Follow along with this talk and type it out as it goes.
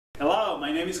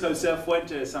My name is Jose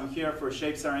Fuentes. I'm here for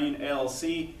ShapeStarine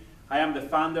LLC. I am the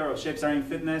founder of ShapeStarine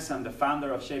Fitness and the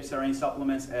founder of ShapeStarine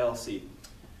Supplements LLC.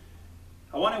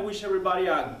 I want to wish everybody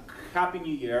a happy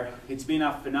new year. It's been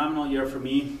a phenomenal year for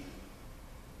me.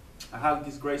 I have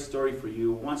this great story for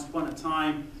you. Once upon a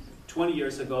time, 20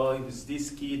 years ago, it was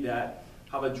this kid that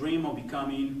had a dream of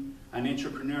becoming an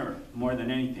entrepreneur more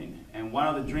than anything. And one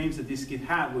of the dreams that this kid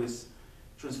had was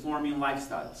transforming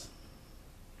lifestyles.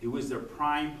 It was their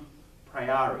prime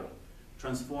priority,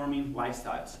 transforming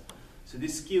lifestyles. So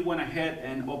this kid went ahead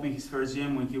and opened his first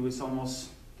gym when he was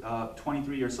almost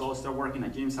 23 years old, started working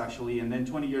at gyms actually, and then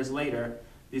 20 years later,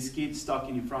 this kid's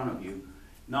talking in front of you.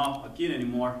 Not a kid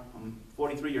anymore, I'm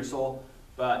 43 years old,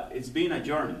 but it's been a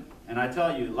journey. And I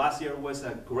tell you, last year was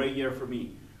a great year for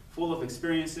me. Full of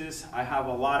experiences. I have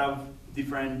a lot of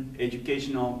different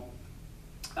educational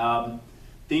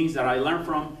things that I learned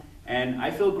from, and I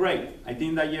feel great. I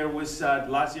think that year was,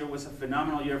 last year was a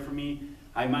phenomenal year for me.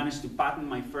 I managed to patent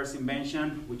my first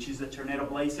invention, which is the Tornado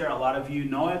Blazer. A lot of you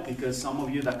know it because some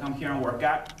of you that come here and work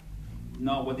out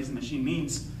know what this machine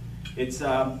means. It's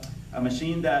a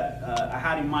machine that I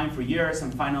had in mind for years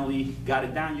and finally got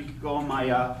it done. You can go on my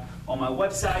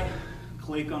website,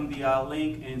 click on the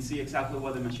link and see exactly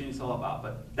what the machine is all about.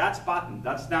 But that's patent,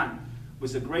 that's done. It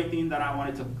was a great thing that I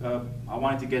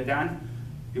wanted to get done.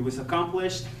 It was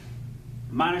accomplished.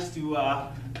 Managed to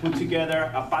put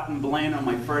together a patent blend on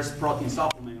my first protein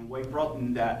supplement, whey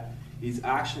protein, that is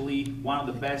actually one of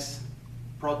the best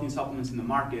protein supplements in the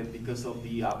market because of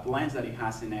the blends that it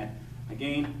has in it.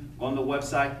 Again, go on the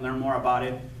website, learn more about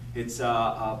it. It's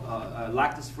a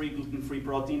lactose-free, gluten-free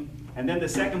protein. And then the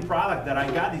second product that I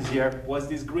got this year was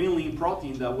this green lean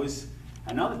protein. That was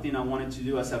another thing I wanted to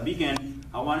do as a vegan.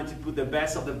 I wanted to put the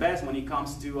best of the best when it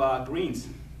comes to greens.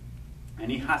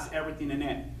 And it has everything in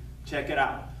it. Check it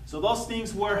out. So those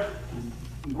things were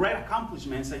great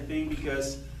accomplishments, I think,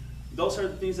 because those are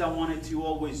the things I wanted to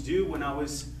always do when I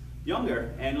was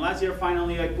younger. And last year,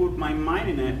 finally, I put my mind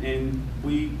in it, and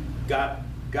we got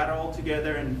it all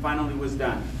together, and finally was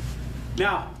done.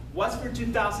 Now, what's for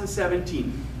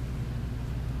 2017?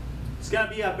 It's going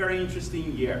to be a very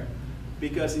interesting year,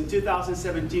 because in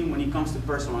 2017, when it comes to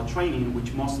personal training,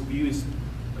 which most of you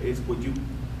is what you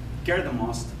care the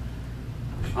most,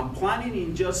 I'm planning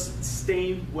in just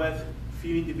staying with a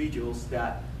few individuals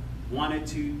that wanted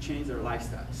to change their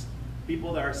lifestyles.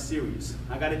 People that are serious.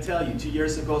 I gotta tell you, 2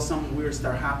 years ago, something weird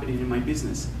started happening in my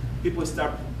business. People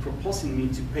start proposing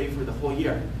me to pay for the whole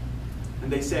year.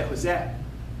 And they say, Jose,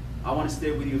 I wanna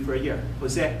stay with you for a year.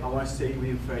 Jose, I wanna stay with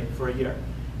you for a year.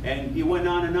 And it went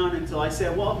on and on until I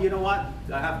said, well, you know what?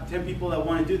 I have 10 people that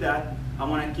wanna do that. I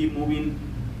wanna keep moving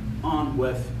on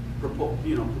with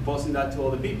proposing that to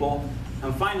other people.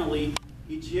 And finally,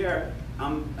 each year,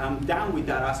 I'm down with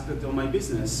that aspect of my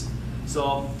business.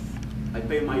 So I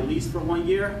pay my lease for 1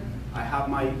 year, I have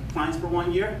my clients for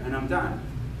 1 year, and I'm done.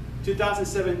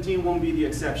 2017 won't be the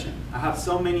exception. I have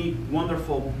so many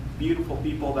wonderful, beautiful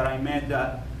people that I met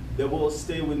that they will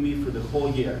stay with me for the whole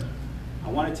year. I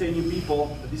want to tell you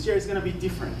people that this year is going to be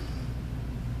different.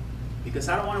 Because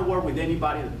I don't want to work with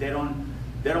anybody that they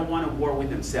don't want to work with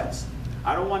themselves.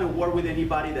 I don't want to work with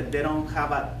anybody that they don't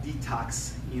have a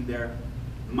detox in their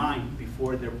mind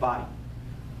before their body.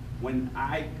 When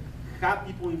I have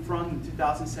people in front in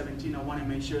 2017, I want to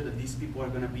make sure that these people are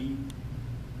going to be,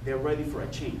 they're ready for a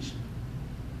change.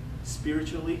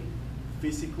 Spiritually,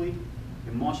 physically,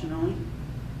 emotionally,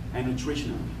 and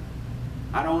nutritionally.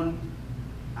 I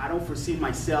don't foresee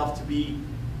myself to be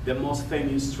the most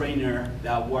famous trainer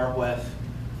that work with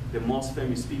the most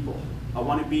famous people. I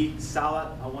want to be solid,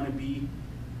 I want to be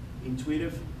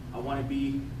intuitive, I want to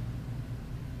be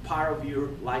part of your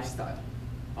lifestyle.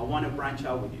 I want to branch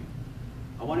out with you.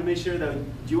 I want to make sure that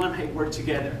you and I work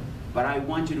together, but I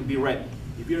want you to be ready.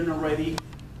 If you're not ready,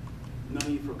 no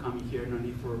need for coming here, no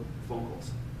need for phone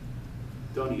calls.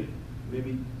 Don't need it.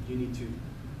 Maybe you need to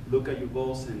look at your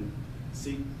goals and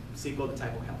seek all the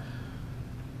type of help.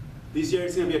 This year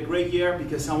is going to be a great year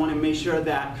because I want to make sure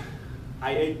that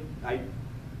I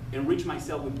enrich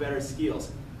myself with better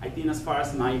skills. I think as far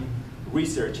as my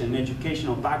research and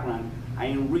educational background, I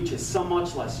enriched it so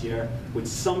much last year with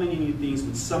so many new things,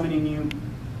 with so many new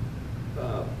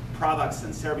products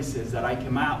and services that I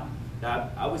came out,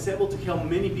 that I was able to help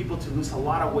many people to lose a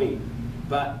lot of weight.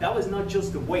 But that was not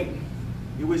just the weight.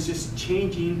 It was just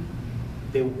changing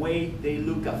the way they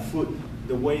look at food,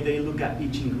 the way they look at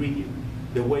each ingredient,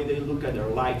 the way they look at their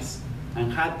lives,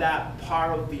 and had that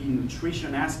part of the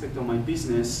nutrition aspect of my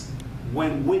business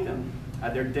went with them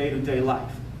at their day-to-day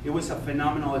life. It was a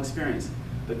phenomenal experience.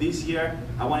 But this year,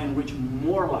 I want to enrich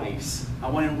more lives. I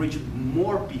want to enrich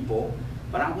more people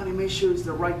But I want to make sure it's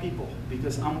the right people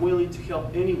because I'm willing to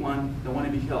help anyone that want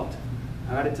to be helped.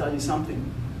 I got to tell you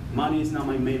something. Money is not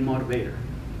my main motivator.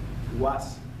 It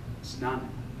was. It's not.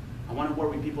 I want to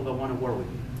work with people that want to work with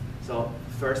me. So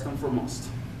first and foremost,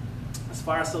 as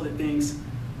far as other things,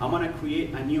 I'm going to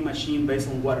create a new machine based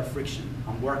on water friction.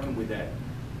 I'm working with that.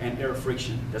 And air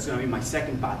friction. That's going to be my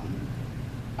second patent.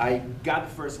 I got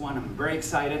the first one. I'm very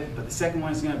excited. But the second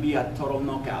one is going to be a total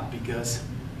knockout because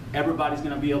everybody's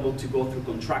going to be able to go through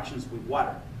contractions with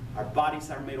water. Our bodies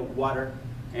are made of water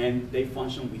and they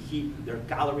function with heat. They're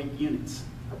calorie units.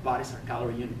 Our bodies are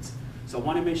calorie units. So I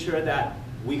want to make sure that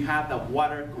we have that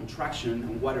water contraction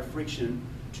and water friction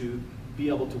to be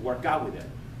able to work out with it.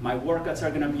 My workouts are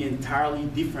going to be entirely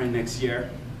different next year.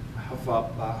 I have a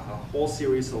whole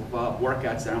series of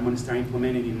workouts that I'm going to start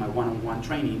implementing in my one-on-one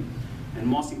training. And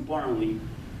most importantly,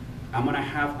 I'm going to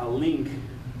have a link,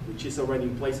 which is already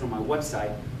in place on my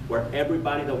website, where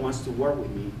everybody that wants to work with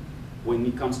me when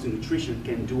it comes to nutrition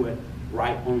can do it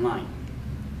right online,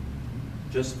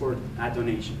 just for a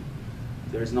donation.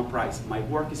 There's no price. My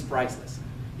work is priceless.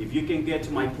 If you can get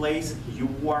to my place, you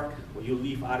work or you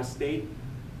live out of state,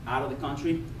 out of the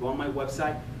country, go on my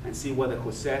website and see what the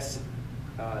Jose's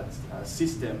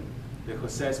system, the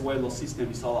Jose's weight loss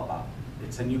system is all about.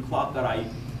 It's a new club that I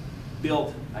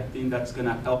built. I think that's going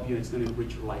to help you. It's going to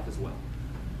enrich your life as well.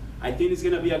 I think it's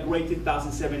going to be a great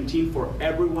 2017 for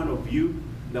every one of you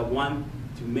that want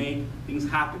to make things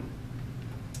happen.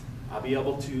 I'll be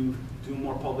able to do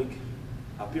more public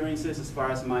appearances as far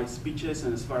as my speeches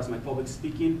and as far as my public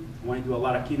speaking. I want to do a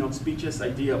lot of keynote speeches. I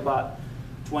did about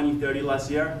 20, 30 last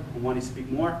year. I want to speak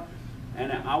more.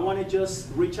 And I want to just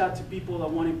reach out to people that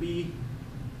want to be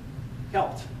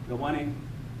helped,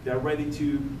 they're ready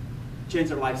to change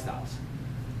their lifestyles.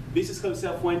 This is Jose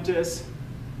Fuentes.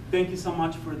 Thank you so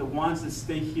much for the ones that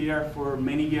stay here for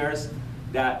many years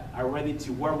that are ready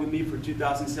to work with me for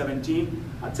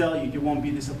 2017. I tell you, you won't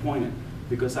be disappointed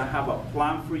because I have a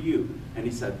plan for you, and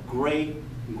it's a great,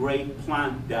 great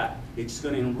plan that it's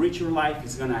going to enrich your life.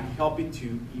 It's going to help you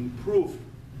to improve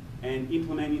and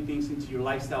implementing things into your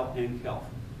lifestyle and health.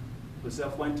 Jose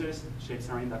Fuentes,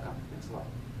 ShapeSarine.com. Thanks a lot.